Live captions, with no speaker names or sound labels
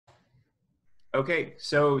Okay,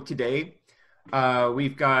 so today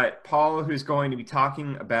we've got Paul who's going to be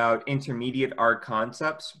talking about intermediate R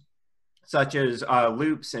concepts such as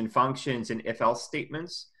loops and functions and if-else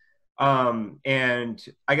statements. And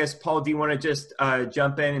I guess, Paul, do you want to just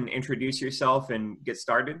jump in and introduce yourself and get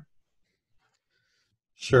started?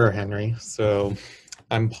 Sure, Henry. So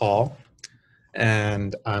I'm Paul,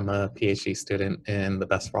 and I'm a PhD student in the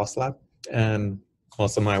Best Frost Lab. And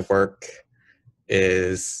most of my work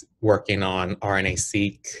is working on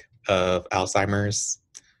RNA-seq of Alzheimer's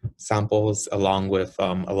samples, along with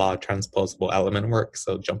a lot of transposable element work,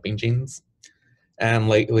 so jumping genes. And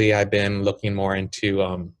lately, I've been looking more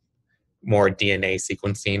into more DNA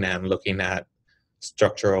sequencing and looking at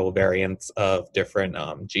structural variants of different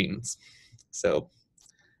genes. So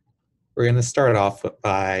we're going to start off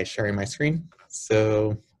by sharing my screen.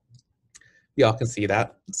 So y'all can see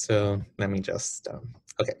that. So let me just,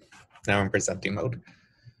 okay, now I'm presenting mode.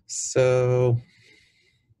 So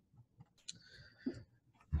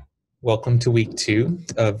welcome to week 2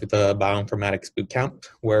 of the Bioinformatics Bootcamp,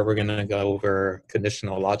 where we're going to go over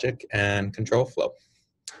conditional logic and control flow.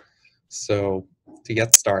 So to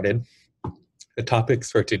get started, the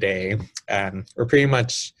topics for today, and we're pretty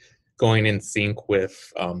much going in sync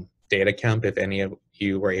with data camp if any of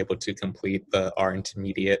you were able to complete the R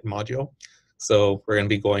intermediate module. So we're going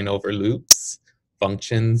to be going over loops,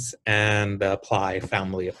 functions, and the apply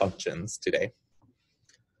family of functions today.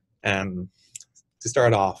 And to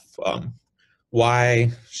start off,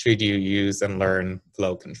 why should you use and learn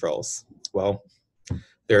flow controls? Well,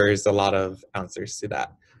 there's a lot of answers to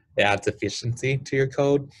that. It adds efficiency to your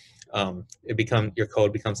code. Your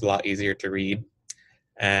code becomes a lot easier to read,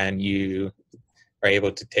 and you are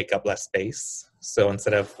able to take up less space. So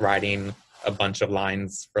instead of writing a bunch of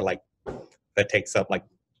lines for that takes up like a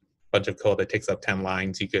bunch of code that takes up 10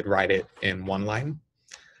 lines, you could write it in 1 line.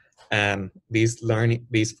 And these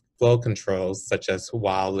flow controls, such as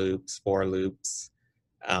while loops, for loops,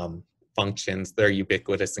 functions, they're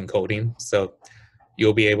ubiquitous in coding. So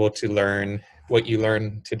you'll be able to learn what you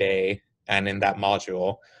learned today, and in that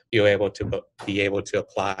module, you'll be able to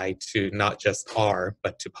apply to not just R,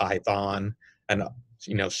 but to Python and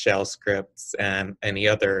shell scripts and any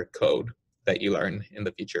other code that you learn in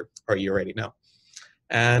the future or you already know.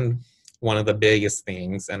 And one of the biggest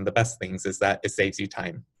things and the best things is that it saves you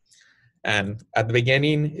time. And at the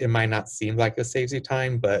beginning, it might not seem like it saves you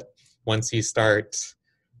time, but once you start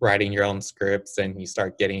writing your own scripts and you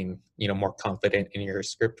start getting more confident in your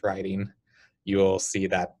script writing, you'll see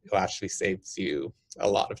that it actually saves you a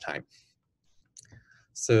lot of time.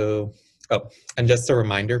 So, and just a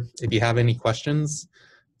reminder, if you have any questions,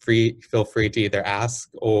 feel free to either ask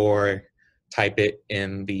or type it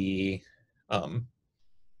in the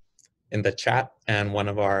chat, and one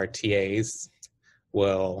of our TAs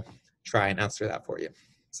will try and answer that for you.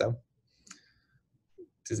 So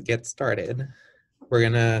to get started, we're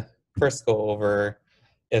gonna first go over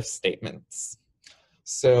if statements.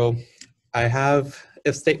 So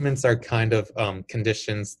if statements are kind of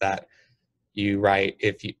conditions that you write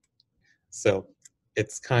so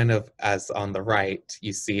it's kind of as on the right,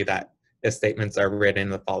 you see that if statements are written in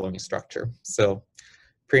the following structure. So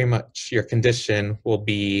pretty much your condition will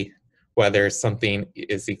be whether something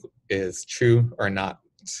is true or not.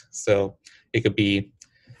 So it could be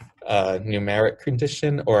a numeric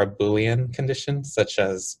condition or a Boolean condition, such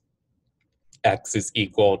as x is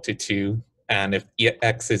equal to 2. And if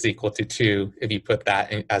x is equal to 2, if you put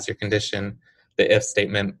that as your condition, the if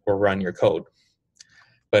statement will run your code.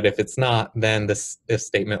 But if it's not, then this if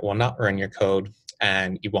statement will not run your code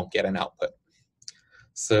and you won't get an output.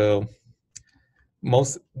 So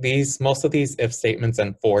most of these if statements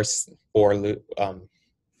and for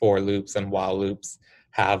loops and while loops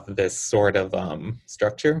have this sort of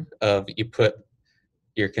structure of you put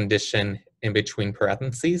your condition in between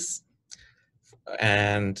parentheses,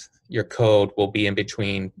 and your code will be in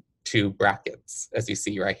between 2 brackets, as you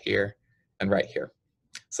see right here and right here.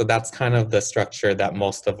 So that's kind of the structure that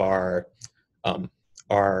most of our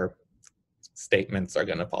statements are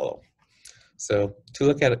going to follow. So to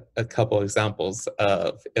look at a couple examples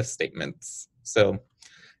of if statements, so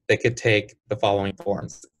they could take the following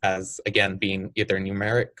forms as, again, being either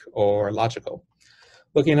numeric or logical.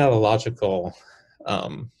 Looking at a logical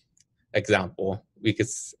example, we could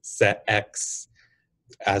set x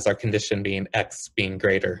as our condition being x being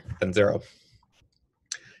greater than 0.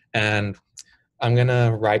 And I'm going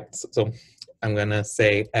to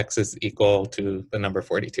say x is equal to the number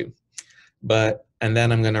 42. And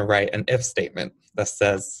then I'm going to write an if statement that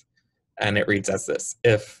says, and it reads as this: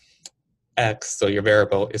 if x, so your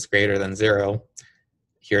variable, is greater than 0,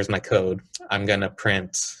 here's my code. I'm going to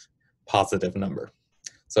print positive number.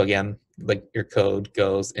 So again, like your code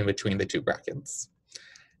goes in between the two brackets.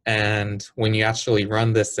 And when you actually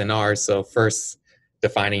run this in R, so first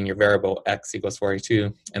defining your variable x equals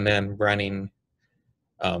 42, and then running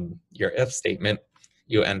your if statement,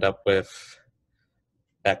 you end up with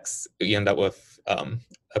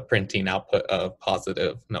a printing output of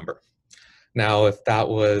positive number. Now, if that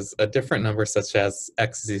was a different number, such as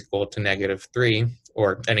x is equal to -3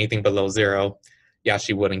 or anything below 0, you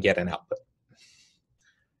actually wouldn't get an output.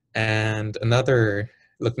 And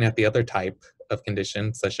looking at the other type of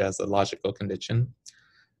condition, such as a logical condition,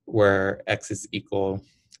 where if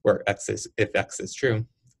x is true,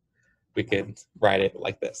 we could write it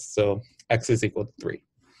like this. So x is equal to 3.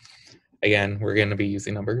 Again, we're going to be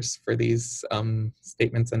using numbers for these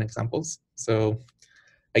statements and examples. So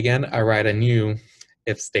again, I write a new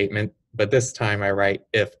if statement, but this time I write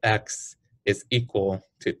if x is equal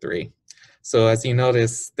to 3. So as you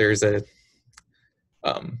notice,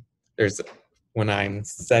 when I'm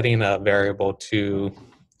setting a variable to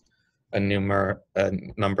a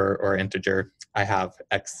number or integer, I have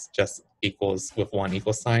x just equals with one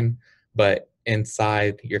equal sign, but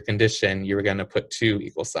inside your condition, you're going to put two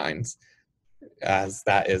equal signs, as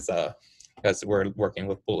we're working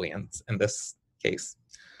with Booleans in this case.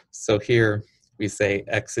 So here we say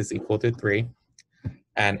x is equal to 3,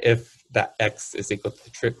 and if that x is equal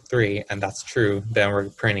to 3 and that's true, then we're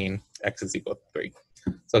printing x is equal to 3.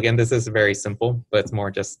 So again, this is very simple, but it's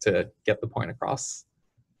more just to get the point across.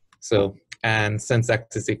 So, and since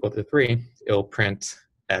x is equal to 3, it'll print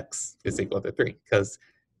x is equal to 3 because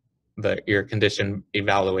your condition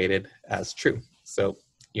evaluated as true. So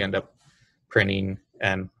you end up printing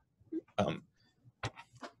and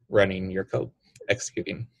running your code,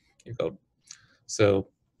 executing your code. So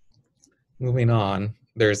moving on,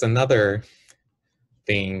 there's another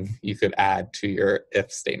thing you could add to your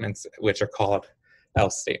if statements, which are called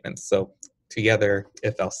else statements. So together,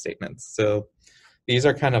 if else statements. So these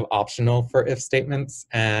are kind of optional for if statements,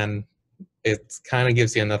 and it kind of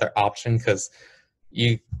gives you another option because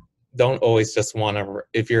you don't always just want to,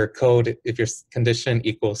 if your condition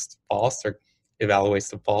equals false or evaluates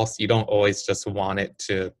to false, you don't always just want it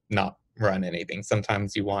to not run anything.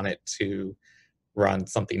 Sometimes you want it to run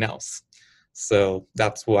something else. So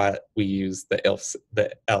that's what we use the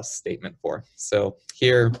else statement for. So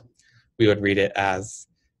here we would read it as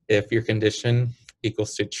if your condition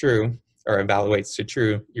equals to true or evaluates to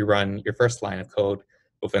true, you run your first line of code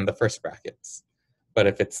within the first brackets. But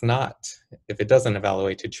if it doesn't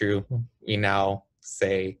evaluate to true, we now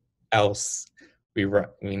say else. If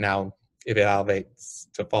it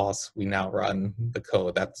evaluates to false, we now run the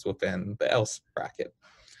code that's within the else bracket.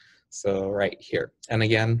 So right here. And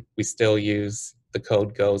again, we still use the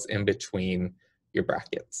code goes in between your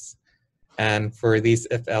brackets. And for these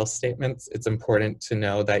if-else statements, it's important to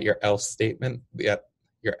know that your else statement,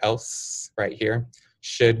 your else right here,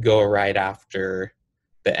 should go right after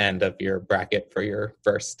the end of your bracket for your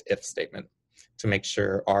first if statement to make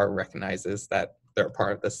sure R recognizes that they're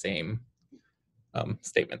part of the same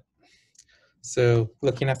statement. So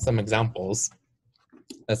looking at some examples,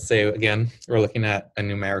 let's say, again, we're looking at a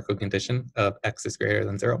numerical condition of x is greater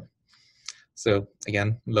than 0. So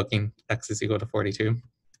again, looking x is equal to 42.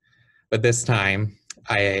 But this time,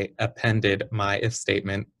 I appended my if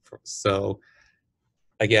statement. So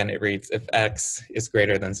again, it reads, if x is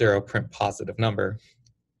greater than 0, print positive number.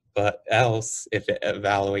 But else, if it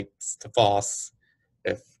evaluates to false,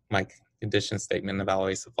 if my condition statement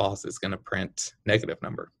evaluates to false, it's going to print negative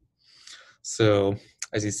number. So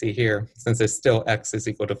as you see here, since it's still x is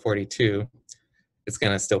equal to 42, it's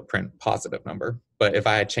going to still print positive number. But if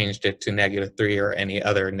I had changed it to -3 or any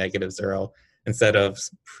other -0, instead of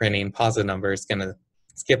printing positive number, it's going to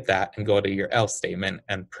skip that and go to your else statement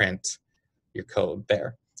and print your code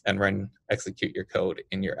there and execute your code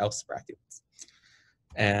in your else brackets.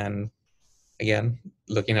 And again,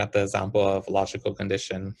 looking at the example of logical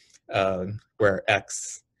condition where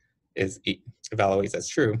x evaluates as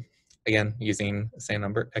true, again, using the same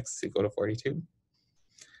number, x is equal to 42.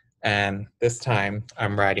 And this time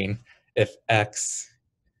I'm writing if x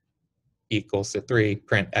equals to 3,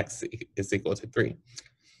 print x is equal to 3.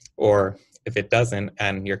 Or if it doesn't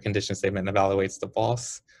and your condition statement evaluates to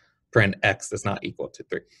false, print x is not equal to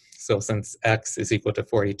 3. So since x is equal to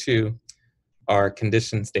 42, our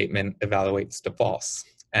condition statement evaluates to false.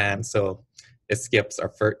 And so it skips our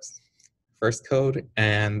first code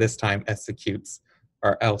and this time executes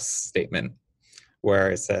our else statement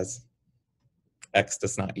where it says x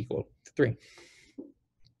does not equal to 3.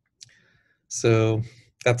 So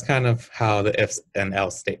that's kind of how the if and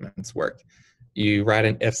else statements work. You write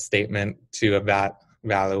an if statement to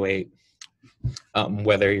evaluate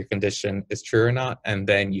whether your condition is true or not, and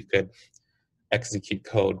then you could execute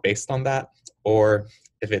code based on that. Or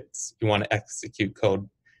if you want to execute code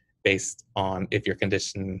based on if your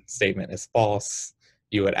condition statement is false,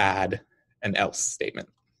 you would add an else statement.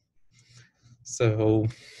 So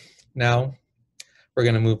now we're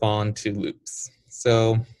going to move on to loops.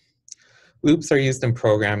 So loops are used in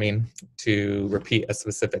programming to repeat a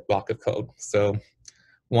specific block of code. So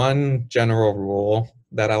one general rule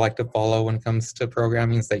that I like to follow when it comes to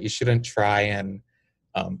programming is that you shouldn't try and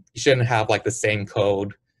you shouldn't have like the same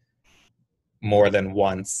code more than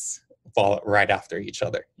once fall right after each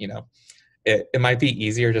other. You know, it might be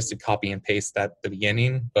easier just to copy and paste at the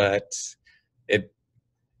beginning, but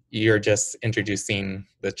you're just introducing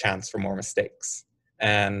the chance for more mistakes.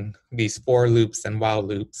 And these for loops and while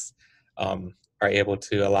loops are able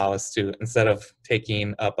to allow us to, instead of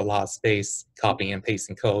taking up a lot of space, copying and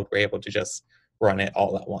pasting code, we're able to just run it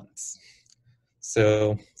all at once.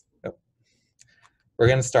 So we're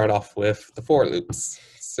going to start off with the for loops.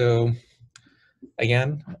 So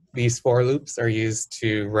again, these for loops are used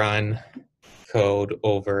to run code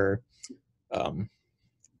over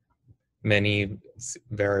many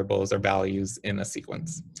variables or values in a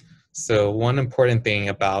sequence. So one important thing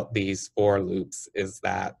about these for loops is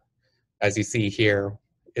that, as you see here,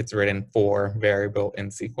 it's written for variable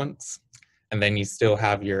in sequence, and then you still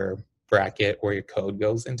have your bracket where your code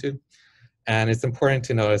goes into. And it's important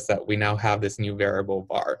to notice that we now have this new variable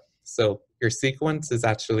var. So your sequence is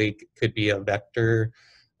actually could be a vector,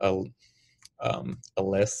 a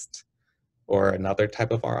list, or another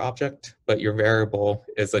type of var object, but your variable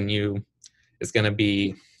is going to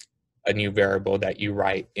be a new variable that you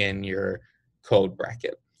write in your code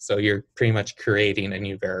bracket. So you're pretty much creating a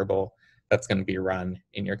new variable that's going to be run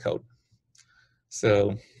in your code.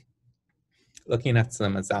 So looking at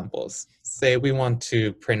some examples, say we want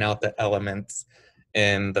to print out the elements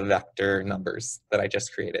in the vector numbers that I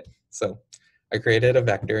just created. So I created a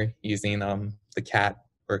vector using the cat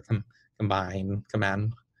or combine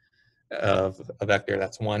command of a vector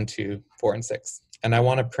that's 1, 2, 4, and 6. And I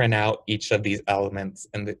want to print out each of these elements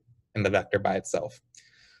in the vector by itself.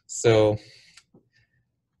 So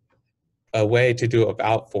a way to do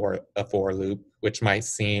a for loop, which might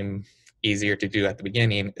seem easier to do at the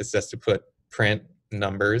beginning, is just to put print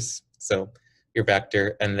numbers, so your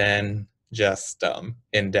vector, and then just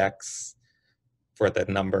index for the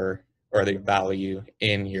number or the value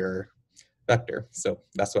in your vector. So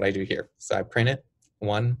that's what I do here. So I print it,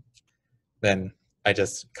 1, then I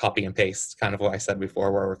just copy and paste, kind of what I said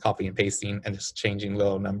before, where we're copy and pasting and just changing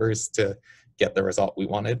little numbers to get the result we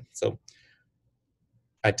wanted. So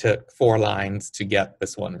I took 4 lines to get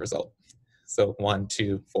this one result. So 1,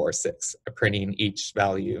 2, 4, 6, I'm printing each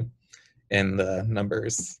value in the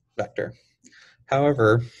numbers vector.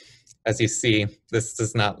 However, as you see, this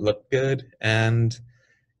does not look good, and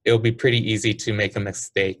it'll be pretty easy to make a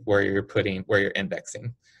mistake where you're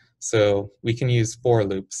indexing. So we can use for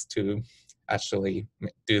loops to actually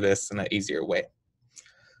do this in an easier way.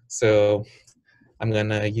 So I'm going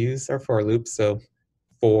to use our for loop. So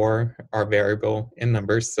for our variable in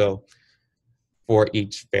numbers, so for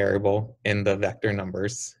each variable in the vector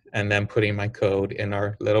numbers, and then putting my code in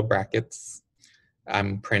our little brackets,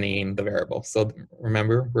 I'm printing the variable. So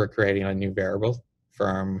remember, we're creating a new variable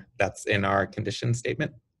that's in our condition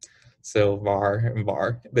statement. So var and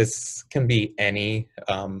var. This can be any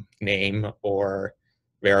name or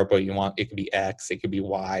variable you want. It could be X, it could be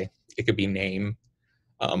Y, it could be name,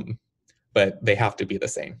 but they have to be the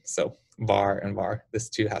same. So var and var, this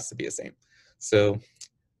too has to be the same. So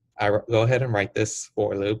I go ahead and write this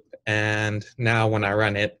for loop, and now when I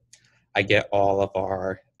run it, I get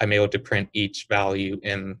I'm able to print each value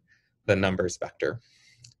in the numbers vector.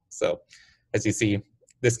 So as you see,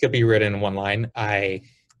 this could be written in one line. I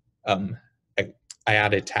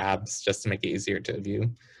added tabs just to make it easier to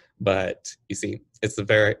view, but you see, it's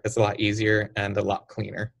a lot easier and a lot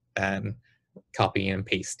cleaner than copying and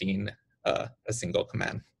pasting a single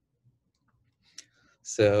command.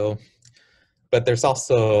 So, but there's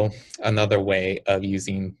also another way of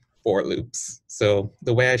using for loops. So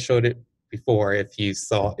the way I showed it before, if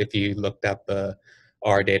you looked at the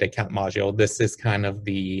R data count module, this is kind of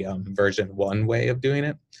the version 1 way of doing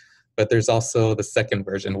it. But there's also the second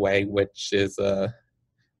version way, which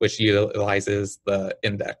utilizes the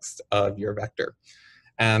index of your vector.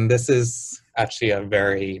 And this is actually a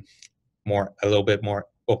little bit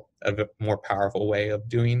more powerful way of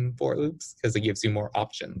doing for loops, because it gives you more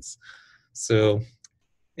options. So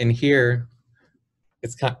in here,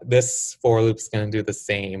 this for loop is going to do the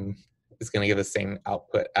same. It's going to give the same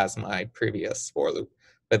output as my previous for loop,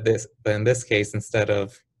 But in this case, instead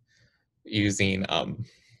of using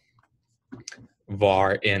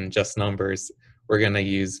var in just numbers, we're going to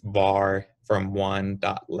use var from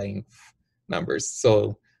one.length numbers.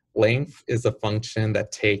 So length is a function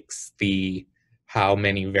that takes the how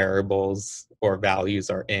many variables or values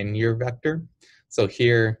are in your vector. So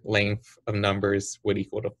here, length of numbers would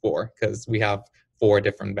equal to 4 because we have 4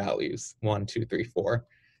 different values, 1, 2, 3, 4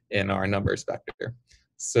 in our numbers vector.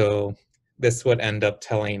 So this would end up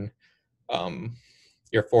telling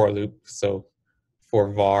your for loop, so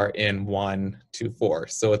for var in 1 to 4.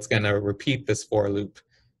 So it's going to repeat this for loop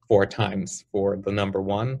 4 times for the number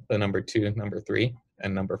 1, the number 2, number 3,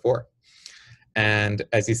 and number 4. And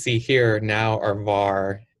as you see here, now our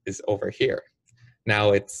var is over here.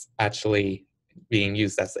 Now it's actually being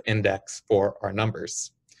used as the index for our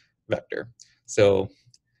numbers vector. So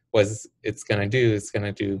what it's going to do is going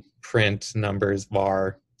to do print numbers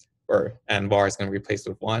var, and var is going to replace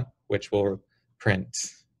with 1, which will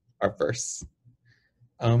print our first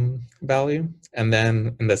value. And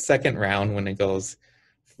then in the second round, when it goes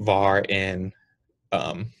var in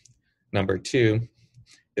number 2,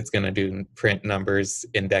 it's going to do print numbers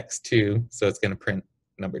index 2, so it's going to print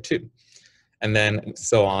number 2. And then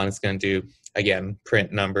so on, it's going to do, again,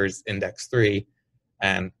 print numbers index 3,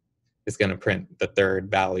 and it's going to print the third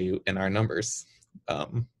value in our numbers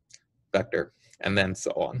vector, and then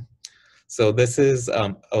so on. So this is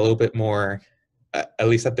a little bit more, at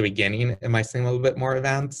least at the beginning, it might seem a little bit more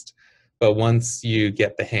advanced, but once you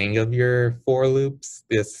get the hang of your for loops,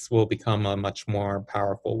 this will become a much more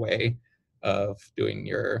powerful way of doing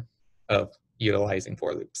utilizing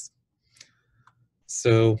for loops.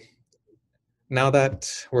 So now that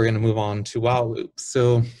we're going to move on to while loops.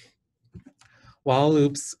 So while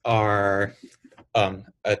loops are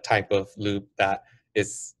a type of loop that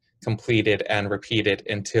is completed and repeated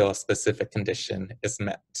until a specific condition is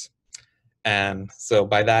met. And so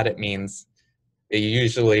by that, it means it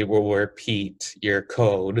usually will repeat your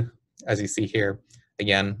code, as you see here.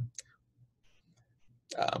 Again,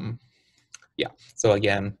 so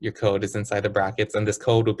again, your code is inside the brackets, and this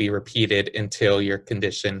code will be repeated until your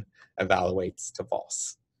condition evaluates to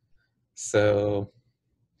false. So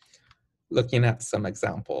looking at some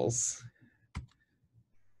examples.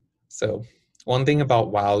 So one thing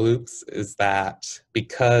about while loops is that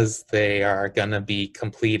because they are going to be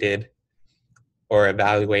completed or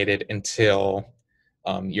evaluated until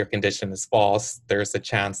your condition is false, there's a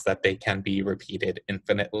chance that they can be repeated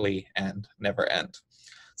infinitely and never end.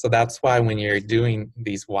 So that's why when you're doing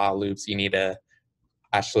these while loops, you need to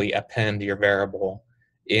actually append your variable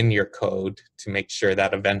in your code to make sure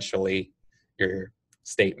that eventually your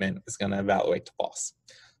statement is going to evaluate to false.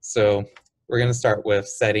 So we're going to start with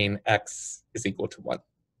setting x is equal to 1.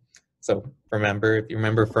 So remember, if you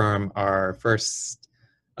remember from our first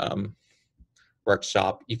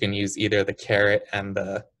workshop, you can use either the caret and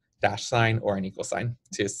the dash sign or an equal sign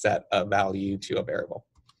to set a value to a variable.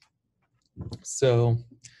 So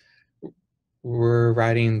we're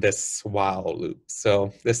writing this while loop.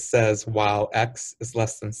 So this says while x is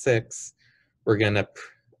less than 6, we're going to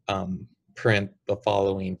print the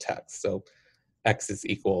following text. So x is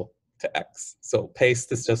equal to x. So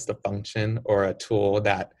paste is just a function or a tool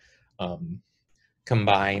that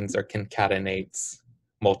combines or concatenates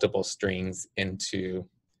multiple strings into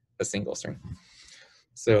a single string.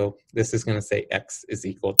 So this is going to say x is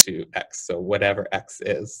equal to x. So whatever x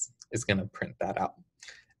is going to print that out.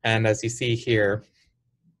 And as you see here,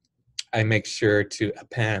 I make sure to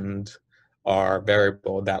append our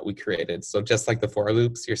variable that we created. So just like the for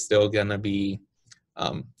loops, you're still going to be,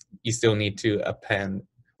 you still need to append,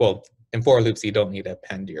 well, in for loops, you don't need to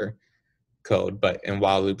append your code, but in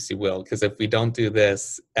while loops, you will, because if we don't do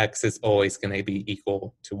this, x is always going to be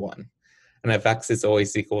equal to 1. And if x is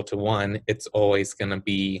always equal to 1, it's always going to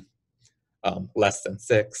be less than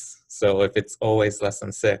 6. So if it's always less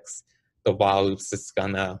than 6, the while loop's just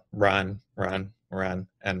gonna run,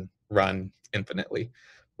 and run infinitely.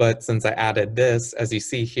 But since I added this, as you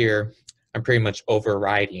see here, I'm pretty much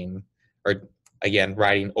overriding, or again,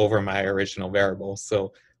 writing over my original variable.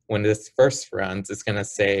 So when this first runs, it's gonna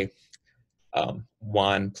say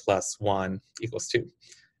 1 plus 1 equals 2.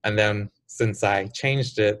 And then since I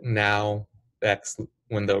changed it, now x,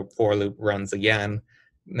 when the for loop runs again,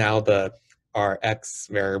 now our x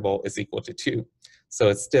variable is equal to 2. So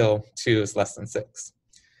it's still 2 is less than 6.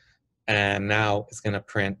 And now it's going to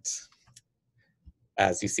print,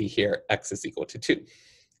 as you see here, x is equal to 2.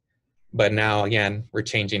 But now, again, we're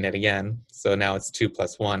changing it again. So now it's 2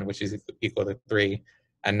 plus 1, which is equal to 3.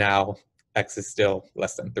 And now x is still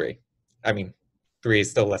less than 3. I mean, 3 is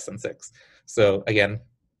still less than 6. So again,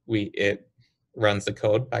 it runs the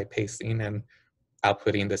code by pasting and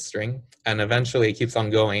outputting this string. And eventually it keeps on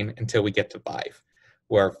going until we get to 5,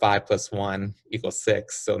 where 5 plus 1 equals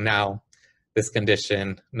 6. So now this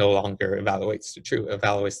condition no longer evaluates to true, it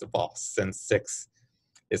evaluates to false, since 6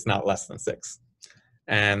 is not less than 6.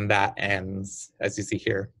 And that ends, as you see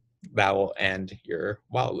here, that will end your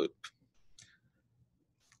while loop.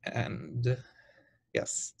 And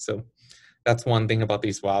yes, so that's one thing about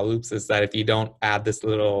these while loops, is that if you don't add this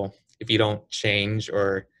little, if you don't change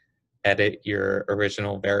or edit your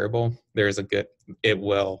original variable, it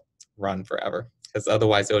will run forever, because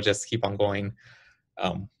otherwise it'll just keep on going,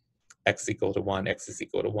 x equal to 1, x is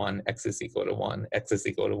equal to 1, x is equal to 1, x is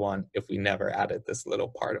equal to 1, if we never added this little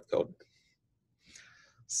part of code.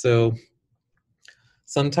 So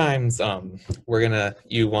sometimes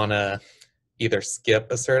you want to either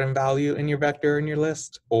skip a certain value in your vector in your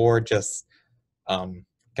list, or just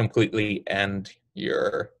completely end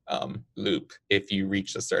your loop if you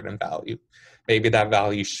reach a certain value. Maybe that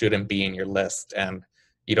value shouldn't be in your list, and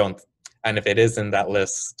if it is in that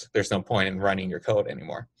list, there's no point in running your code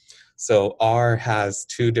anymore. So R has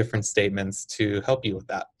 2 different statements to help you with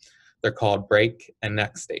that. They're called break and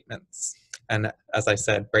next statements. And as I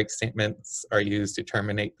said, break statements are used to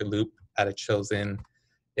terminate the loop at a chosen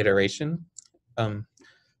iteration.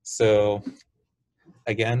 So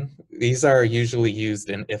again, these are usually used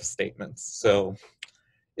in if statements. So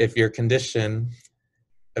if your condition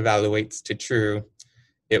evaluates to true,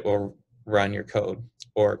 it will run your code,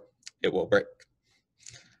 or it will break.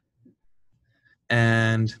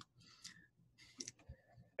 And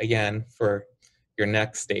again, for your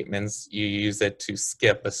next statements, you use it to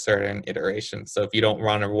skip a certain iteration. So if you don't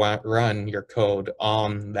want to run your code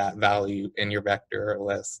on that value in your vector or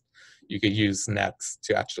list, you could use next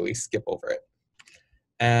to actually skip over it.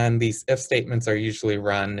 And these if statements are usually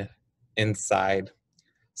run inside.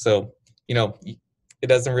 So, it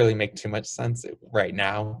doesn't really make too much sense right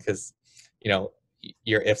now, because,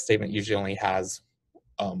 your if statement usually only has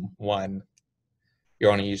one,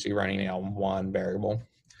 you're only usually running it on one variable.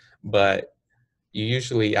 But you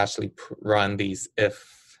usually actually run these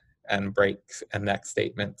if and break and next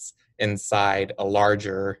statements inside a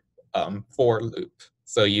larger for loop.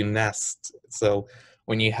 So you nest. So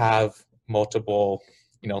when you have multiple,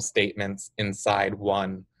 statements inside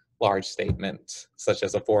one large statement, such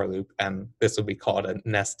as a for loop, and this would be called a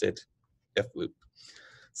nested if loop.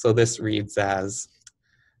 So this reads as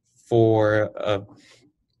for,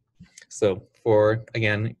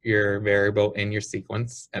 again, your variable in your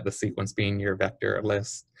sequence, and the sequence being your vector or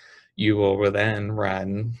list, you will then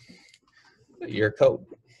run your code.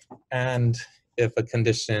 And if a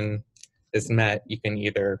condition is met, you can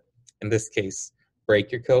either, in this case,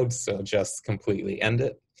 break your code, so just completely end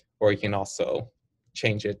it, or you can also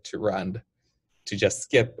change it to just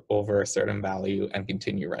skip over a certain value and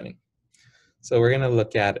continue running. So we're going to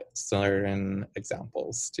look at certain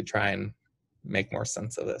examples to try and make more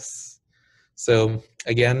sense of this. So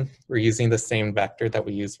again, we're using the same vector that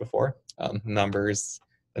we used before, the numbers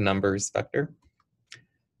vector.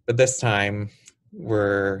 But this time,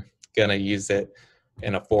 we're going to use it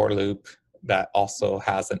in a for loop that also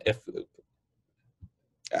has an if loop.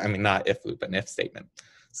 I mean, not if loop, an if statement.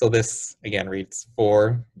 So this, again, reads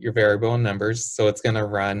for your variable and numbers. So it's going to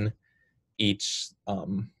run it's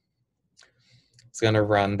going to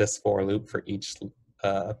run this for loop for each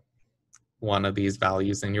one of these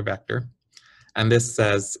values in your vector. And this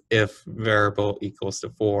says if variable equals to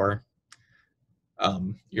 4,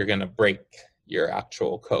 you're going to break your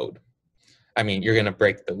actual code. I mean, you're going to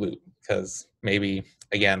break the loop, because maybe,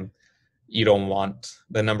 again, you don't want,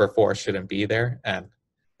 the number 4 shouldn't be there, and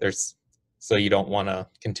so you don't want to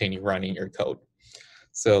continue running your code.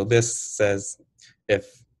 So this says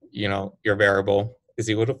if, your variable is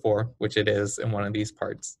equal to 4, which it is in one of these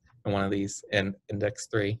parts, and one of these in index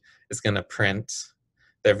 3, is going to print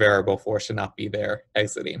the variable 4 should not be there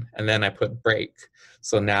exiting. And then I put break.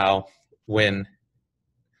 So now when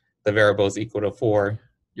the variable is equal to 4,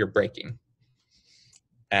 you're breaking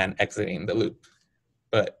and exiting the loop.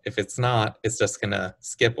 But if it's not, it's just going to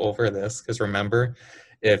skip over this, because remember,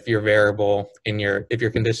 if your variable if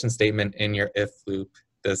your condition statement in your if loop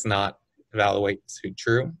does not evaluate to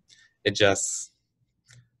true, it just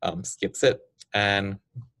skips it and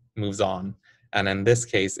moves on. And in this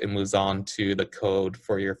case, it moves on to the code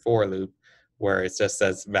for your for loop, where it just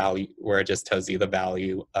says value, where it just tells you the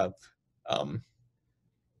value of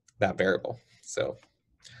that variable. So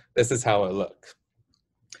this is how it look.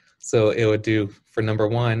 So it would do, for number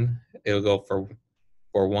 1, it would go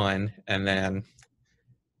for 1, and then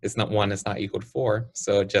 1 is not equal to 4,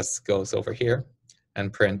 so it just goes over here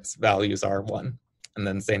and prints values are 1, and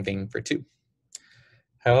then same thing for 2.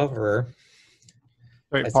 However,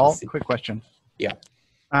 Sorry, as you Paul, see, quick question. yeah.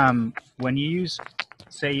 When you use,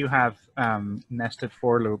 say you have nested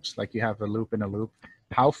for loops, like you have a loop in a loop,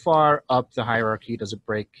 how far up the hierarchy does a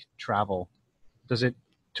break travel? Does it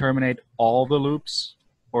terminate all the loops,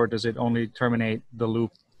 or does it only terminate the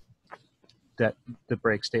loop that the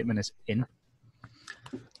break statement is in?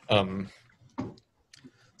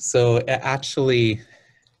 So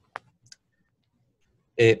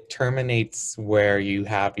it terminates where you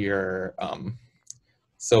have your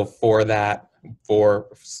so for that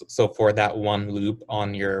one loop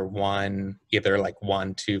on your one, either like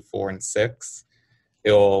 1, 2, 4, and 6,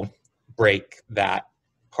 it'll break that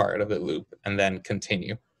part of the loop and then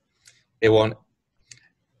continue. It won't,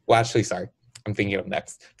 well, actually, sorry, I'm thinking of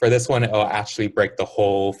next. For this one, it'll actually break the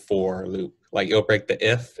whole for loop. Like it'll break the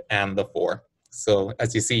if and the for. So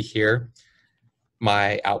as you see here,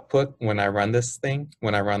 my output, when I run this thing,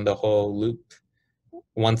 when I run the whole loop,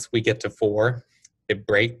 once we get to 4, it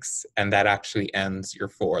breaks, and that actually ends your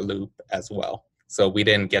for loop as well. So we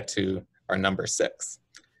didn't get to our number 6.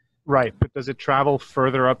 Right, but does it travel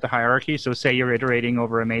further up the hierarchy? So say you're iterating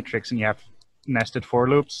over a matrix and you have nested for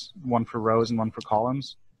loops, one for rows and one for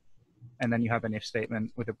columns, and then you have an if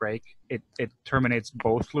statement with a break. It terminates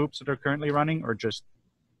both loops that are currently running, or just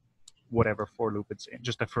whatever for loop it's in,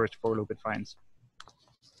 just the first for loop it finds?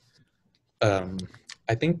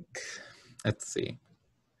 I think, let's see.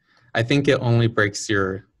 I think it only breaks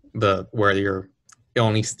it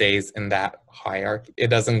only stays in that hierarchy. It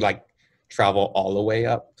doesn't like travel all the way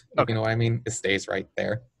up. Okay. You know what I mean? It stays right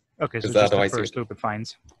there. Okay, so just the first loop it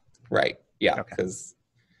finds. Right, yeah, because,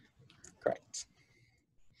 correct.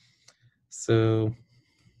 So,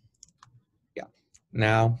 yeah,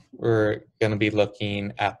 now we're gonna be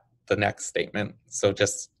looking at the next statement. So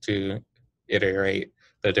just to iterate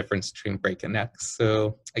the difference between break and next.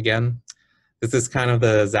 So again, this is kind of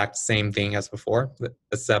the exact same thing as before,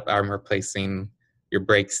 except I'm replacing your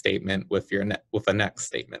break statement with a next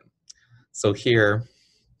statement. So here,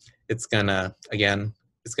 it's gonna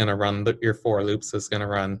run your for loop. So it's gonna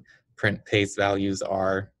run print paste values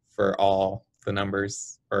are for all the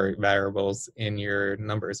numbers or variables in your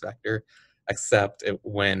numbers vector, except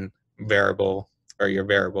when your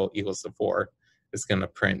variable equals to 4, it's gonna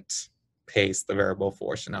print paste the variable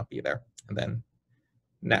 4 should not be there, and then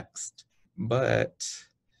next. But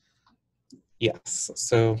yes,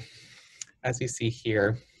 so as you see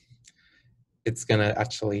here, it's gonna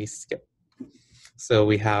actually skip. So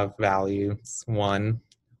we have values 1,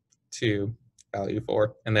 2, value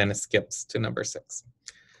 4, and then it skips to number 6.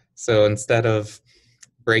 So instead of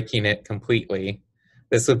breaking it completely,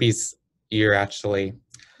 this would be, it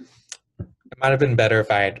might have been better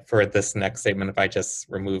if for this next statement, if I just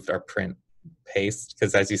removed our print paste,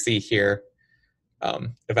 because as you see here,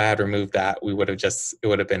 if I had removed that, it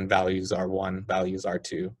would have been values are 1, values are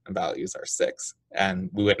 2, and values are 6.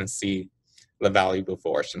 And we wouldn't see the value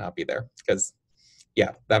before should not be there, because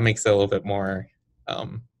yeah, that makes it a little bit more,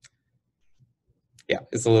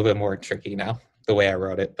 it's a little bit more tricky now, the way I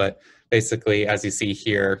wrote it. But basically, as you see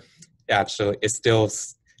here, actually, it's still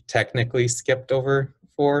technically skipped over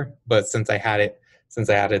 4, but since I added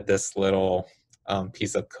this little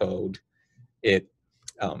piece of code, it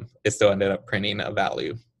still ended up printing a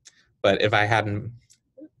value. But if I hadn't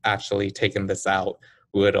actually taken this out,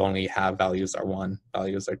 we would only have values are 1,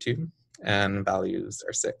 values are 2, and values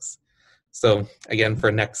are 6. So again, for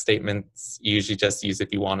next statements, you usually just use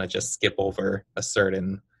if you want to just skip over a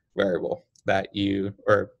certain variable that you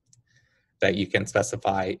can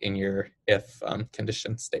specify in your if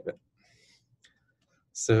condition statement.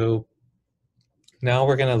 So now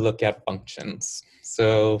we're going to look at functions.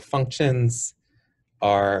 So functions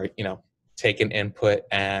are, take an input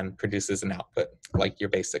and produces an output, like your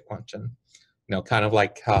basic function. Kind of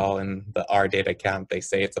like how in the R data camp, they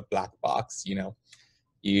say it's a black box, you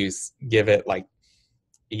give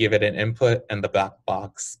it an input and the black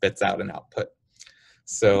box spits out an output.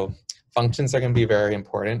 So functions are going to be very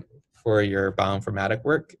important for your bioinformatic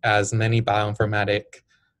work, as many bioinformatic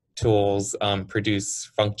tools produce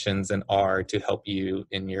functions in R to help you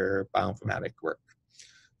in your bioinformatic work.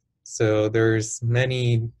 So there's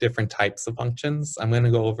many different types of functions. I'm going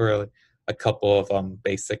to go over a couple of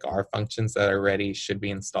basic R functions that already should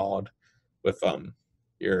be installed with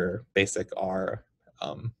your basic R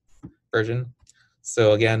version.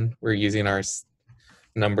 So again, we're using our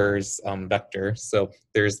numbers vector. So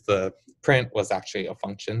there's the print was actually a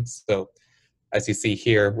function. So as you see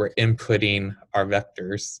here, we're inputting our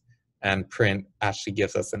vectors, and print actually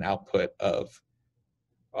gives us an output of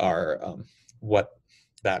our what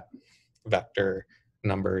that vector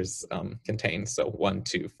numbers contain. So 1,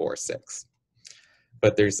 2, 4, 6.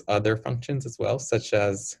 but there's other functions as well, such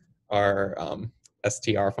as our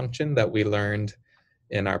str function that we learned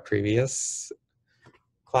in our previous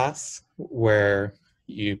class, where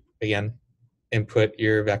you, again, input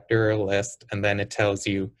your vector or list, and then it tells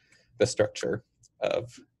you the structure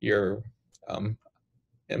of your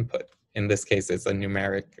input. In this case, it's a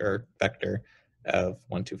numeric or vector of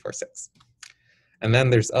 1, 2, 4, 6. And then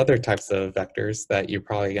there's other types of vectors that you're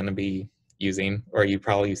probably going to be using, or you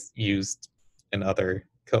probably used in other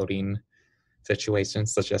coding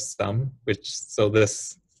situations, such as sum,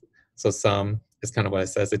 so sum is kind of what it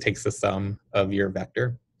says. It takes the sum of your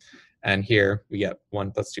vector. And here we get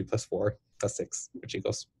 1 plus 2 plus 4 plus 6, which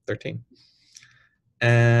equals 13.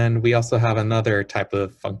 And we also have another type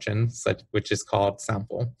of function, which is called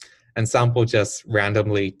sample. And sample just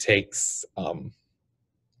randomly takes,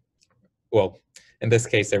 well, in this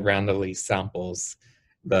case, it randomly samples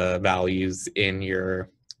the values in your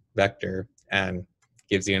vector and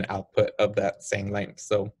gives you an output of that same length.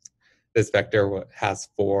 So this vector has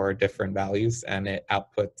 4 different values, and it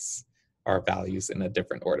outputs our values in a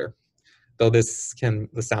different order. Though the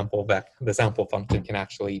sample function can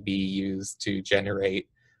actually be used to generate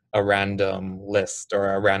a random list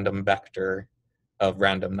or a random vector of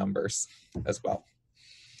random numbers as well.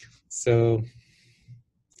 So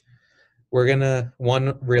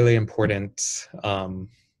one really important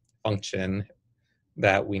function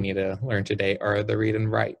that we need to learn today are the read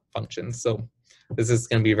and write functions. So this is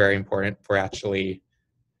going to be very important for actually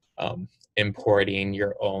importing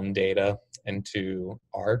your own data into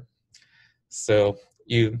R. So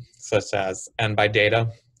and by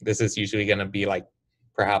data, this is usually going to be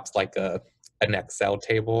perhaps an Excel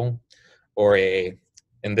table, or in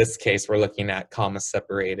this case, we're looking at comma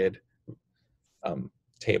separated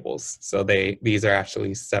tables. So these are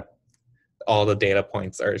actually all the data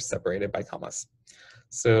points are separated by commas.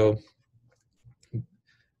 So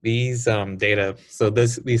these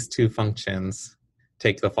these two functions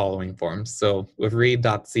take the following forms. So with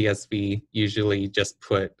read.csv, usually just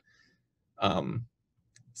put,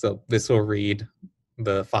 so this will read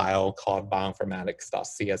the file called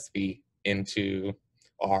bioinformatics.csv into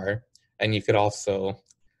R, and you could also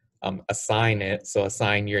assign it. So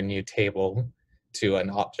assign your new table to an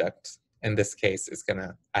object. In this case,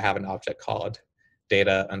 I have an object called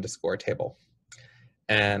data_table.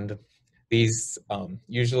 And these,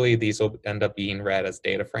 usually these will end up being read as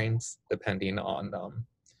data frames, depending on,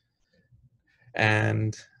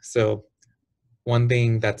 and so one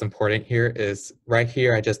thing that's important here is right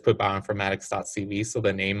here, I just put bioinformatics.cv, so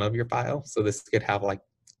the name of your file. So this could have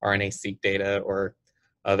RNAseq data or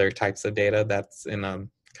other types of data that's in a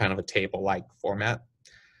kind of a table-like format.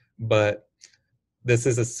 But this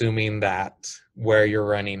is assuming that where you're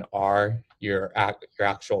running R, your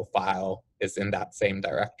actual file is in that same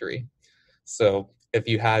directory. So if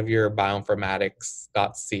you have your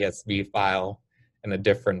bioinformatics.csv file in a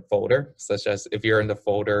different folder, such as if you're in the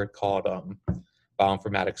folder called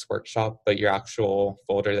Bioinformatics Workshop, but your actual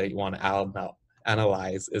folder that you want to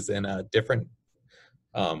analyze is in a different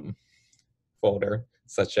folder,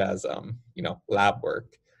 such as lab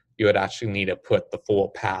work, you would actually need to put the full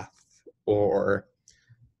path, or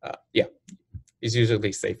it's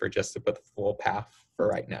usually safer just to put the full path for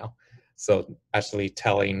right now. So actually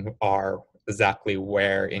telling R exactly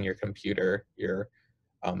where in your computer your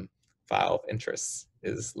file of interest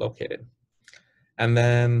is located. And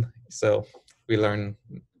then, so we learn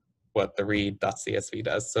what the read.csv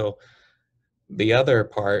does. So the other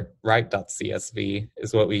part, write.csv,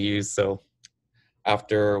 is what we use. So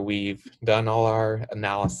after we've done all our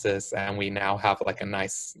analysis and we now have a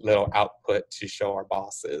nice little output to show our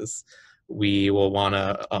bosses, we will want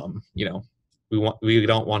to, we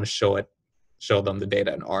don't want to show them the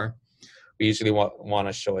data in R. We usually want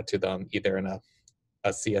to show it to them either in a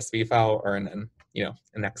CSV file or in an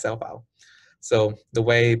Excel file. So the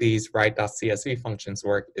way these write.csv functions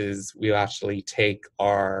work is we actually take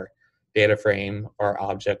our data frame or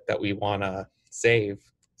object that we want to save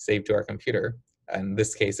to our computer. In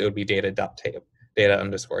this case, it would be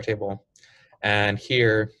data_table. And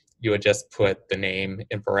here you would just put the name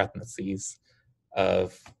in parentheses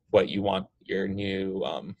of what you want your new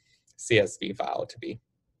CSV file to be.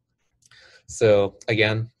 So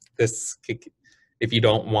again, if you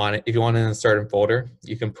want it in a certain folder,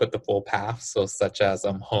 you can put the full path. So such as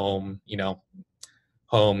home,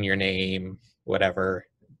 home, your name, whatever,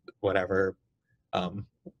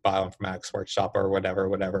 bioinformatics workshop or whatever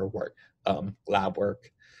work, lab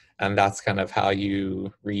work. And that's kind of how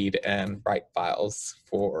you read and write files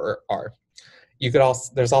for R. You could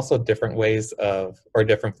also, there's also different ways or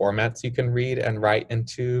different formats you can read and write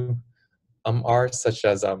into are such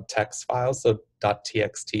as text files, so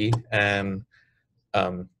 .txt, and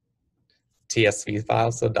TSV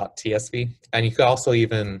files, so .tsv. And you could also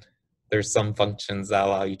even, there's some functions that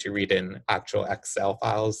allow you to read in actual Excel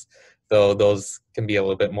files, though those can be a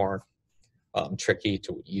little bit more tricky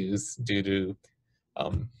to use due to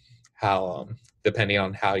how, depending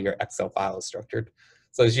on how your Excel file is structured.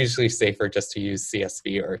 So it's usually safer just to use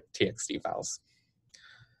CSV or TXT files.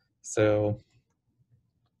 So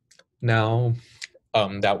now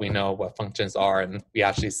that we know what functions are, and we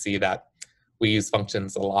actually see that we use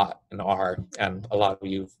functions a lot in R, and a lot of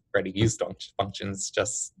you have already used functions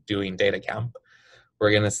just doing data camp,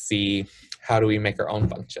 we're going to see how do we make our own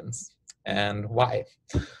functions and why.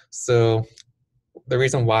 So the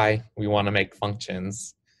reason why we want to make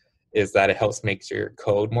functions is that it helps make your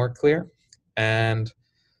code more clear. And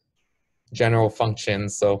general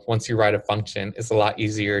functions, so once you write a function, it's a lot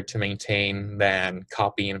easier to maintain than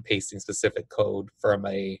copying and pasting specific code from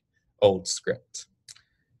a old script.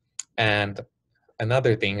 And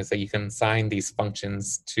another thing is that you can assign these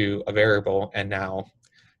functions to a variable, and now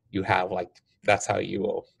you have that's how you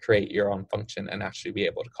will create your own function and actually be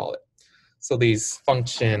able to call it. So these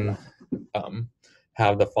function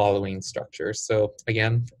have the following structure. So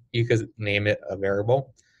again, you could name it a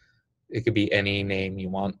variable. It could be any name you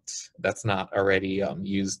want that's not already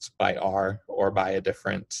used by R or by a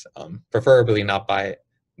different, preferably not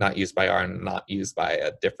used by R and not used by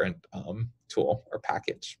a different tool or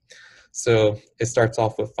package. So it starts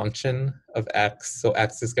off with function of X. So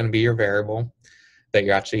X is going to be your variable that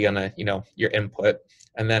you're actually going to, your input.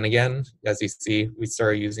 And then again, as you see, we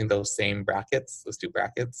start using those same brackets, those two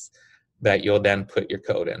brackets, that you'll then put your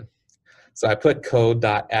code in. So I put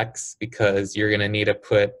code.x because you're going to need to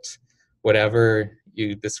put whatever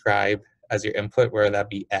you describe as your input, whether that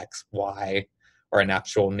be X, Y, or an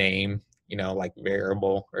actual name, like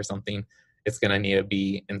variable or something. It's going to need to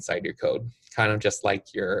be inside your code, kind of just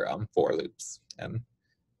like your for loops and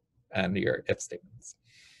your if statements.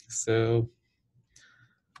 So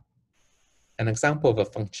an example of a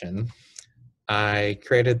function, I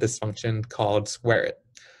created this function called square it.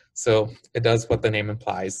 So it does what the name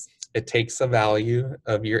implies. It takes a value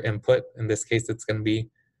of your input. In this case, it's going to be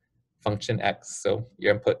function X. So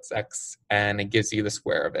your input's X, and it gives you the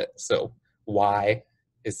square of it. So Y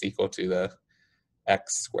is equal to the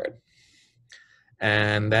X squared.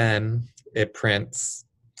 And then it prints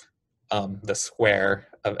the square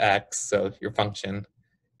of X. So your function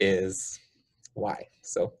is Y.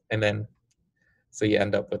 So you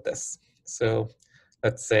end up with this. So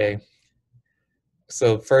let's say,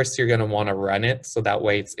 so first you're going to want to run it, so that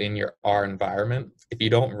way it's in your R environment. If you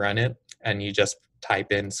don't run it and you just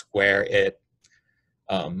type in square it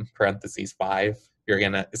parentheses 5,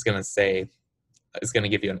 it's going to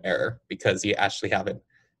give you an error because you actually haven't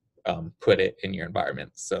put it in your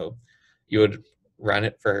environment. So you would run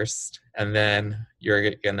it first, and then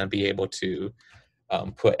you're going to be able to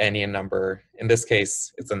put any number. In this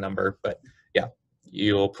case, it's a number, but yeah,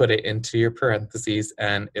 you'll put it into your parentheses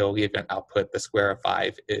and it'll give you an output. The square of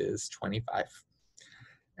 5 is 25.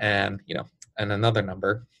 And, and another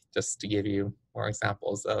number, just to give you more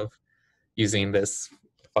examples of using this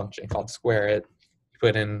function called square it. You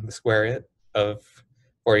put in the square it of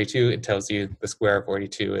 42, it tells you the square of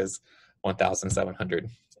 42 is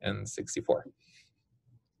 1,764.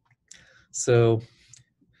 So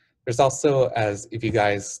there's also, as if you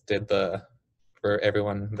guys did for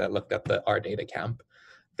everyone that looked at the R data camp,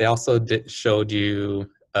 they also showed you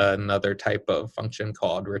another type of function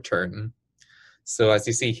called return. So as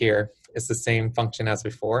you see here, it's the same function as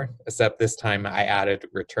before, except this time I added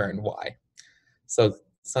return Y. So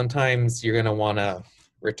sometimes you're going to want to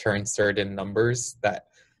return certain numbers that,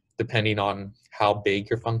 depending on how big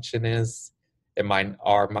your function is, the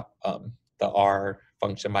R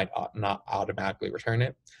function might not automatically return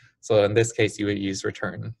it. So in this case, you would use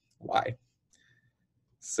return Y.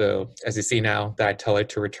 So as you see now that I tell it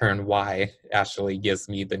to return Y, it actually gives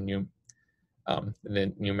me the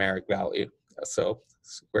numeric value. So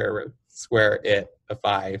square it of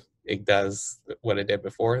 5, it does what it did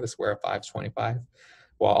before. The square of 5 is 25,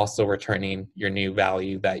 while also returning your new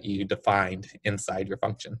value that you defined inside your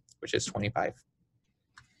function, which is 25.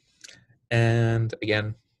 And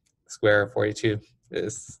again, square of 42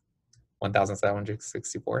 is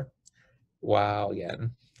 1,764. While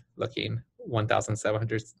again, looking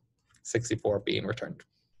 1,764 being returned.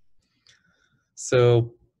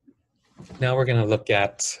 So now we're going to look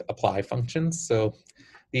at apply functions. So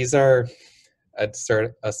these are a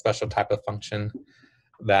special type of function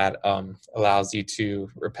that allows you to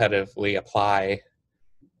repetitively apply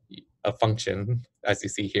a function, as you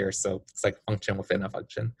see here. So it's like a function within a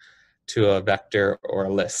function, to a vector or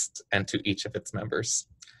a list and to each of its members.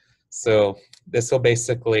 So this will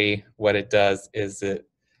basically, what it does is it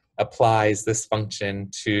applies this function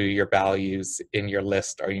to your values in your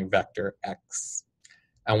list or your vector X.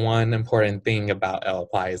 And one important thing about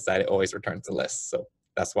lapply is that it always returns a list. So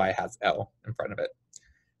that's why it has L in front of it.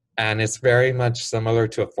 And it's very much similar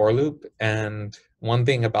to a for loop. And one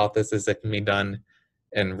thing about this is it can be done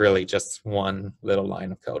in really just one little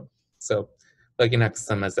line of code. So looking at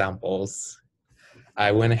some examples,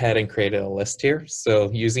 I went ahead and created a list here.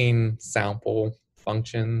 So using sample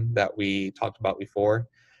function that we talked about before,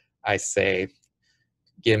 I say,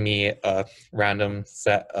 give me a random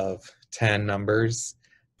set of 10 numbers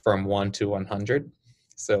from 1 to 100.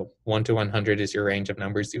 So 1 to 100 is your range of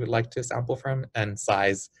numbers you would like to sample from, and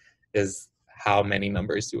size is how many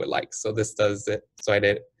numbers you would like. So this does it. So I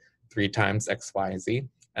did 3 times X, Y, Z,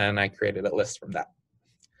 and I created a list from that.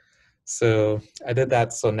 So I did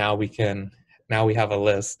that. So now we have a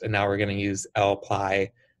list, and now we're going to use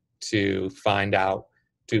lapply to find out,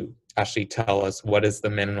 to actually tell us what is the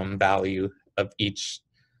minimum value of each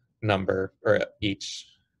number or each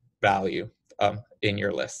value in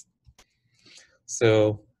your list.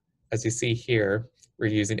 So as you see here, we're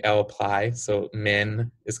using lapply. So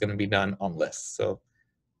min is going to be done on list, so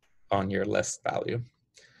on your list value.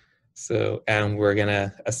 So, and we're going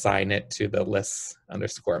to assign it to the list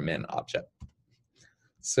underscore min object.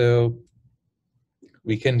 So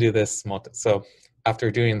we can do this so after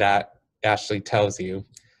doing that, it actually tells you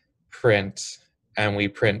print, and we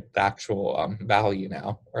print the actual value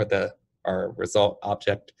now, or our result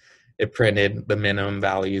object. It printed the minimum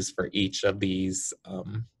values for each of these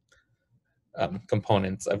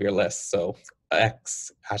components of your list. So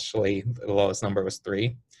X, actually, the lowest number was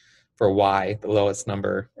 3. For Y, the lowest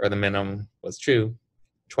number, or the minimum, was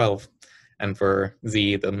 12. And for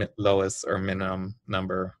Z, the lowest or minimum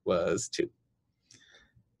number was 2.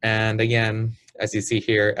 And again, as you see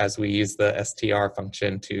here, as we use the str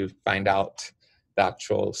function to find out the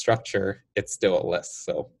actual structure, it's still a list.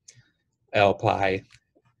 So lapply.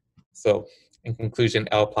 So in conclusion,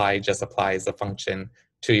 lapply just applies a function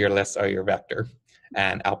to your list or your vector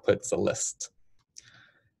and outputs a list.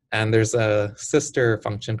 And there's a sister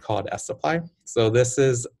function called sapply. So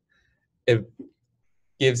it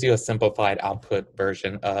gives you a simplified output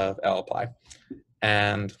version of lapply.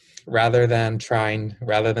 And rather than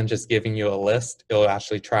just giving you a list, it'll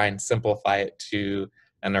actually try and simplify it to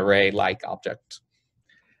an array-like object.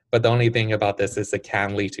 But the only thing about this is it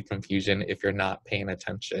can lead to confusion if you're not paying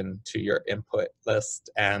attention to your input list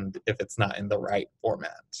and if it's not in the right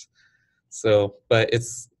format. So, but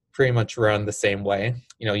it's pretty much run the same way.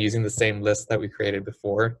 Using the same list that we created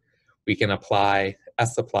before, we can apply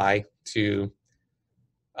sapply to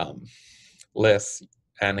lists,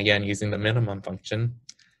 and again, using the minimum function.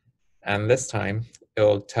 And this time,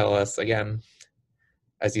 it'll tell us again,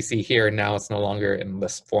 as you see here, now it's no longer in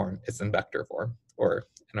list form, it's in vector form, or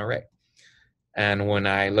an array. And when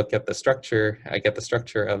I look at the structure, I get the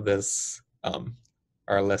structure of this,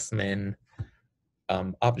 our list min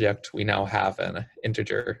object. We now have an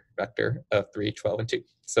integer vector of 3, 12, and 2.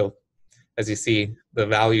 So as you see, the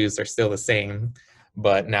values are still the same,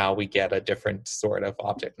 but now we get a different sort of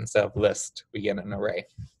object. Instead of list, we get an array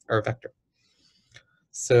or a vector.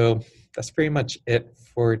 So that's pretty much it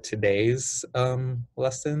for today's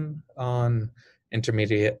lesson on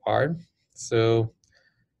intermediate R. So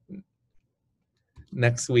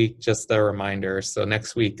next week, just a reminder. So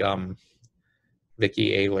next week,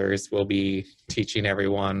 Vicky Ehlers will be teaching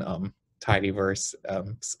everyone tidyverse,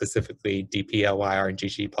 specifically dplyr and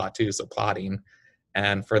ggplot2, so plotting.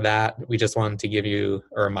 And for that, we just wanted to give you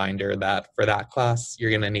a reminder that for that class, you're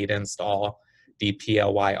going to need to install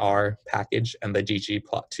dplyr package and the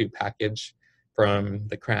ggplot2 package from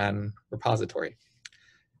the CRAN repository.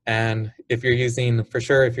 And if you're using, for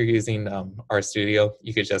sure, if you're using RStudio,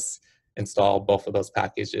 you could just install both of those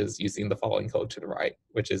packages using the following code to the right,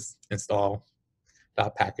 which is install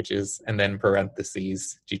 .packages and then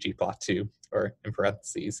parentheses ggplot2, or in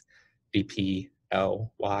parentheses dplyr.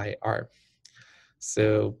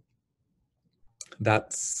 So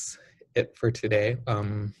that's it for today.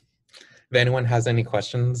 If anyone has any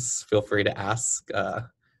questions, feel free to ask.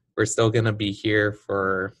 We're still going to be here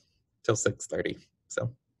till 6:30.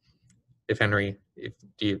 So if Henry,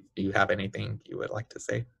 do you have anything you would like to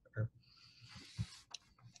say?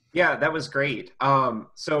 Yeah, that was great.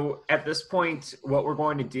 So at this point, what we're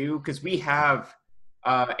going to do, because we have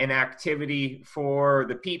an activity for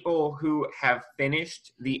the people who have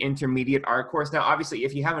finished the intermediate R course. Now, obviously,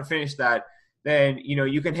 if you haven't finished that, then, you know,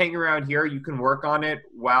 you can hang around here. You can work on it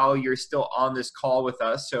while you're still on this call with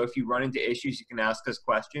us. So if you run into issues, you can ask us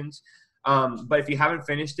questions. But if you haven't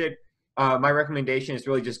finished it, my recommendation is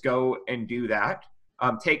really just go and do that.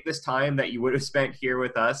 Take this time that you would have spent here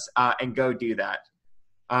with us and go do that.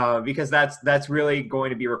 Because that's really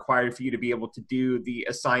going to be required for you to be able to do the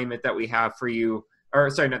assignment that we have for you, or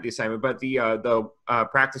sorry, not the assignment, but the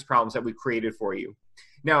practice problems that we created for you.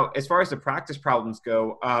 Now, as far as the practice problems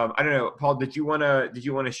go, I don't know, Paul, did you want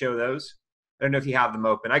to show those? I don't know if you have them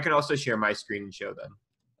open. I can also share my screen and show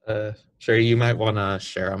them. Sure, you might want to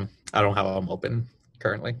share them. I don't have them open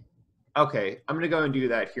currently. Okay, I'm going to go and do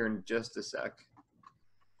that here in just a sec.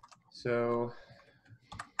 So,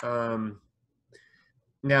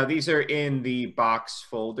 now these are in the box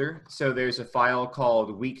folder. So there's a file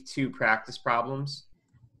called Week 2 Practice Problems.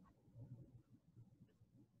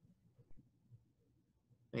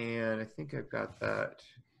 And I think I've got that.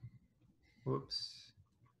 Whoops.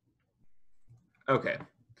 Okay.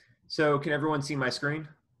 So can everyone see my screen?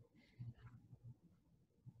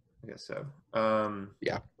 I guess so.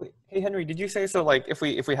 Yeah. Hey Henry, did you say so? Like, if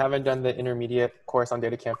we haven't done the intermediate course on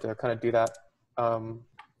DataCamp, to kind of do that,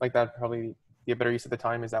 like that probably be a better use of the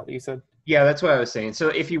time. Is that what you said? Yeah, that's what I was saying. So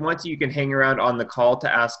if you want to, you can hang around on the call to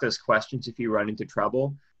ask us questions if you run into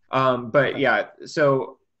trouble. But yeah,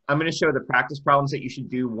 so I'm going to show the practice problems that you should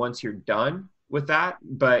do once you're done with that.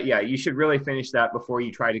 But yeah, you should really finish that before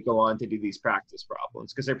you try to go on to do these practice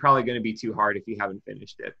problems, because they're probably going to be too hard if you haven't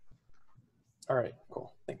finished it. All right,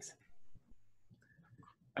 cool. Thanks.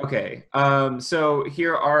 Okay, so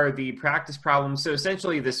here are the practice problems. So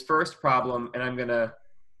essentially this first problem, and I'm going to,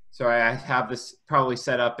 sorry, I have this probably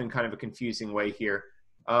set up in kind of a confusing way here.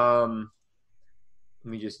 Let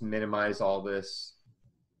me just minimize all this.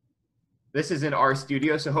 This is in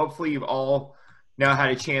RStudio, so hopefully you've all now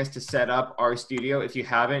had a chance to set up RStudio. If you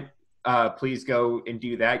haven't, please go and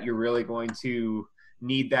do that. You're really going to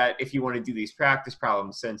need that if you want to do these practice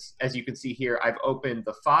problems, since, as you can see here, I've opened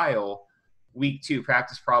the file week 2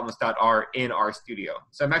 practiceproblems.r in RStudio.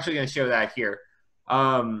 So I'm actually going to show that here.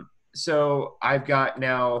 So I've got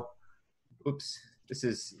now, oops, this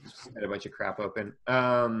is got a bunch of crap open.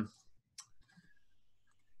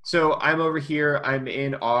 So I'm over here, I'm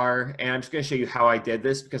in R, and I'm just going to show you how I did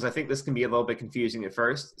this, because I think this can be a little bit confusing at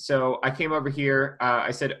first. So I came over here, I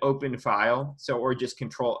said open file, so, or just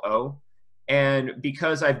Control O. And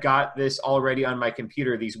because I've got this already on my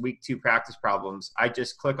computer, these week 2 practice problems, I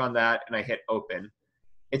just click on that and I hit open.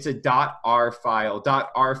 It's a .r file.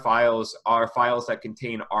 .r files are files that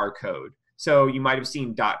contain R code. So you might have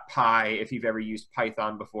seen .py if you've ever used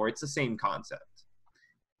Python before. It's the same concept.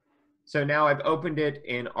 So now I've opened it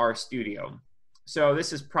in RStudio. So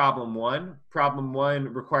this is problem 1. Problem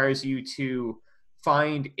 1 requires you to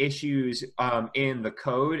find issues in the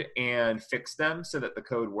code and fix them so that the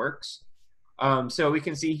code works. So we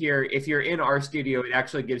can see here, if you're in RStudio, it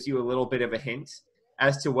actually gives you a little bit of a hint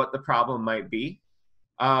as to what the problem might be.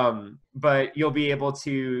 But you'll be able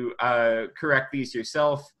to correct these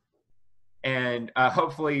yourself. And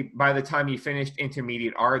hopefully by the time you finished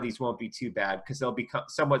intermediate R, these won't be too bad, because they'll be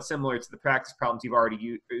somewhat similar to the practice problems you've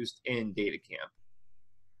already used in DataCamp.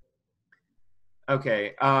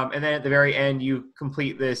 Okay, and then at the very end, you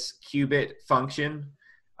complete this qubit function,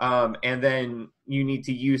 and then you need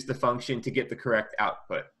to use the function to get the correct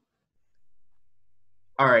output.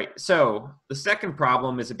 All right, so the second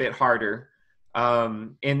problem is a bit harder.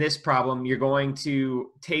 In this problem, you're going to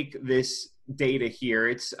take this data here.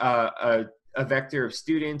 It's a vector of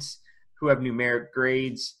students who have numeric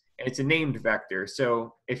grades, and it's a named vector.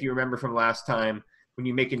 So if you remember from last time, when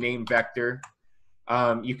you make a named vector,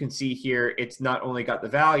 you can see here it's not only got the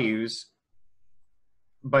values,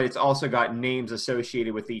 but it's also got names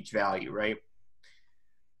associated with each value, right?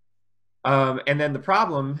 And then the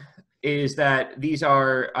problem is that these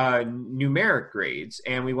are numeric grades,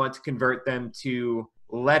 and we want to convert them to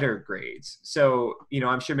letter grades. So, you know,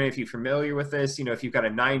 I'm sure many of you are familiar with this. You know, if you've got a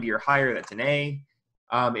 90 or higher, that's an A.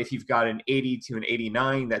 If you've got an 80 to an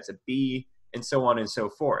 89, that's a B, and so on and so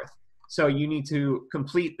forth. So you need to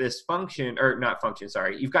complete this function, or not function,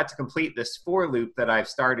 sorry. You've got to complete this for loop that I've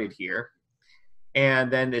started here,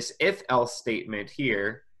 and then this if-else statement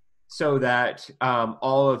here, so that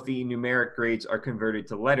all of the numeric grades are converted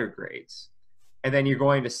to letter grades. And then you're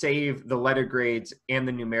going to save the letter grades and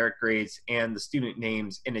the numeric grades and the student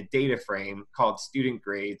names in a data frame called student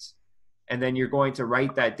grades. And then you're going to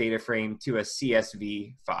write that data frame to a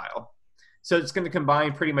CSV file. So it's going to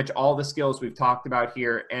combine pretty much all the skills we've talked about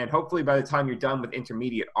here. And hopefully by the time you're done with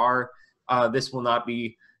intermediate R, this will not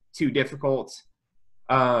be too difficult.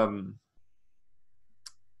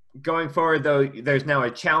 going forward, though, there's now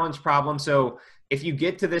a challenge problem. So if you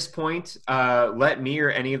get to this point, let me or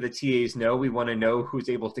any of the TAs know. We want to know who's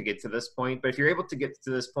able to get to this point. But if you're able to get to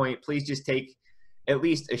this point, please just take at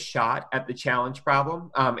least a shot at the challenge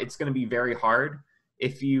problem. It's going to be very hard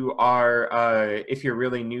if you are if you're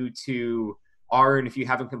really new to R, and if you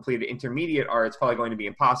haven't completed intermediate R, it's probably going to be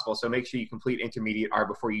impossible. So make sure you complete intermediate R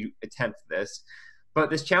before you attempt this. But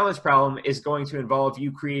this challenge problem is going to involve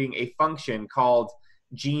you creating a function called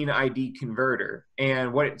gene ID converter.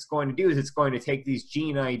 And what it's going to do is it's going to take these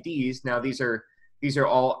gene IDs. Now these are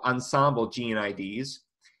all ensemble gene IDs,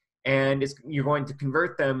 and you're going to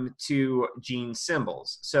convert them to gene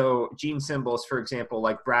symbols. So gene symbols, for example,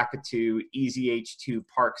 like BRCA2, EZH2,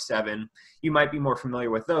 PARC7, you might be more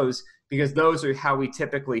familiar with those because those are how we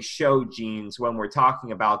typically show genes when we're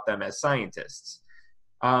talking about them as scientists.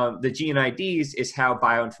 The gene IDs is how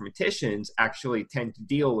bioinformaticians actually tend to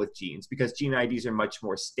deal with genes because gene IDs are much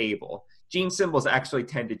more stable. Gene symbols actually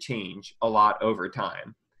tend to change a lot over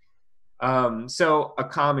time. So a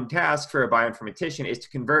common task for a bioinformatician is to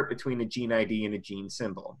convert between a gene ID and a gene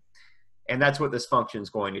symbol. And that's what this function is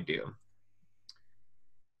going to do.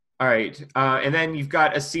 All right, and then you've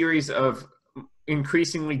got a series of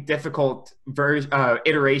increasingly difficult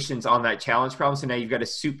iterations on that challenge problem. So now you've got a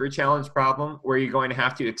super challenge problem where you're going to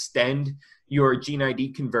have to extend your gene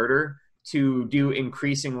ID converter to do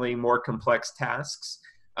increasingly more complex tasks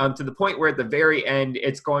to the point where at the very end,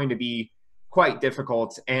 it's going to be quite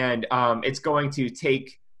difficult, and it's going to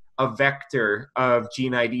take a vector of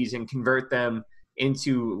gene IDs and convert them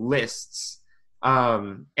into lists.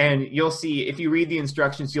 And you'll see, if you read the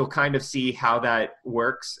instructions, you'll kind of see how that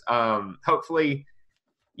works. Hopefully,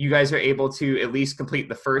 you guys are able to at least complete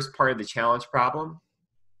the first part of the challenge problem.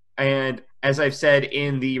 And as I've said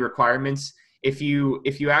in the requirements, if you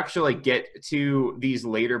actually get to these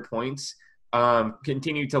later points,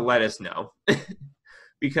 continue to let us know.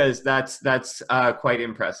 Because that's quite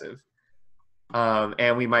impressive.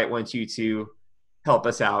 And we might want you to help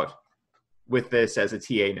us out with this as a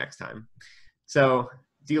TA next time. So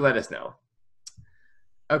do let us know.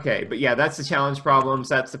 Okay, but yeah, that's the challenge problems.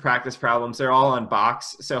 That's the practice problems. They're all on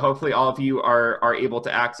Box. So hopefully all of you are able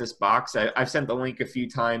to access Box. I've sent the link a few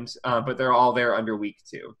times, but they're all there under week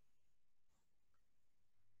 2.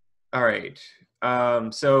 All right,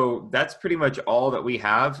 so that's pretty much all that we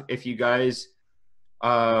have. If you guys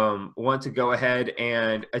want to go ahead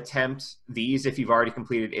and attempt these, if you've already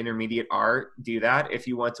completed intermediate R, do that. If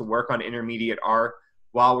you want to work on intermediate R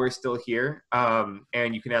while we're still here,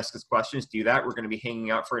 and you can ask us questions, do that. We're going to be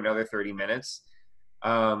hanging out for another 30 minutes.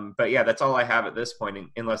 But yeah, that's all I have at this point,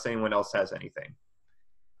 unless anyone else has anything.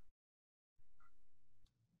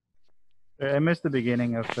 I missed the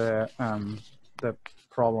beginning of the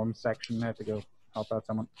problem section. I have to go help out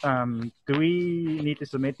someone. Do we need to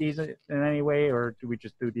submit these in any way, or do we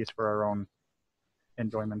just do these for our own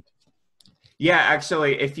enjoyment? Yeah,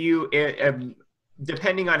 actually, if you,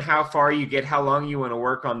 depending on how far you get, how long you want to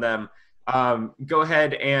work on them, go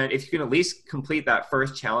ahead and if you can at least complete that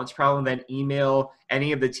first challenge problem, then email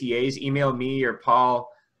any of the TAs, email me or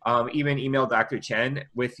Paul, even email Dr. Chen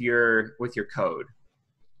with your code.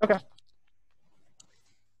 Okay.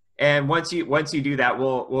 And once you do that,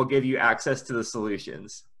 we'll give you access to the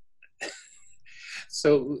solutions.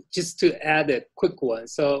 So just to add a quick one,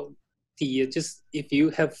 so just if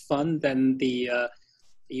you have fun, then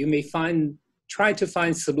you may try to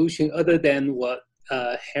find solution other than what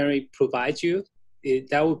Henry provides you.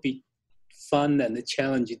 That would be fun and a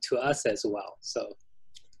challenge to us as well. So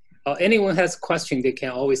anyone has a question, they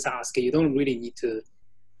can always ask. You don't really need to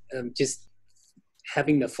just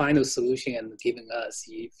having the final solution and giving us.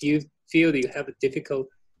 If you feel that you have a difficult,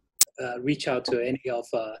 reach out to any of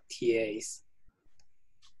TAs.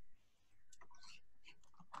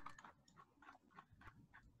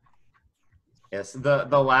 Yes, the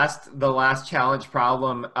last challenge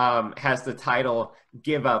problem has the title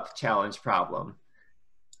 "Give Up Challenge Problem,"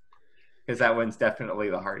 because that one's definitely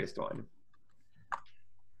the hardest one.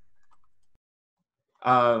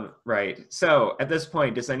 Right. So at this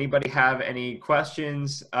point, does anybody have any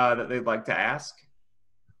questions that they'd like to ask?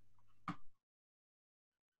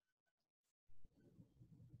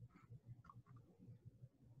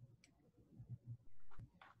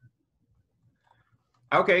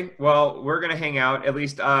 Okay, well, we're going to hang out, at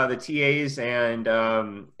least the TAs, and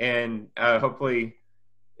hopefully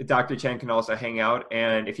Dr. Chen can also hang out.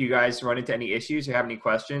 And if you guys run into any issues or have any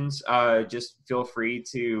questions, just feel free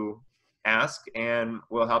to ask, and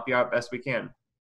we'll help you out best we can.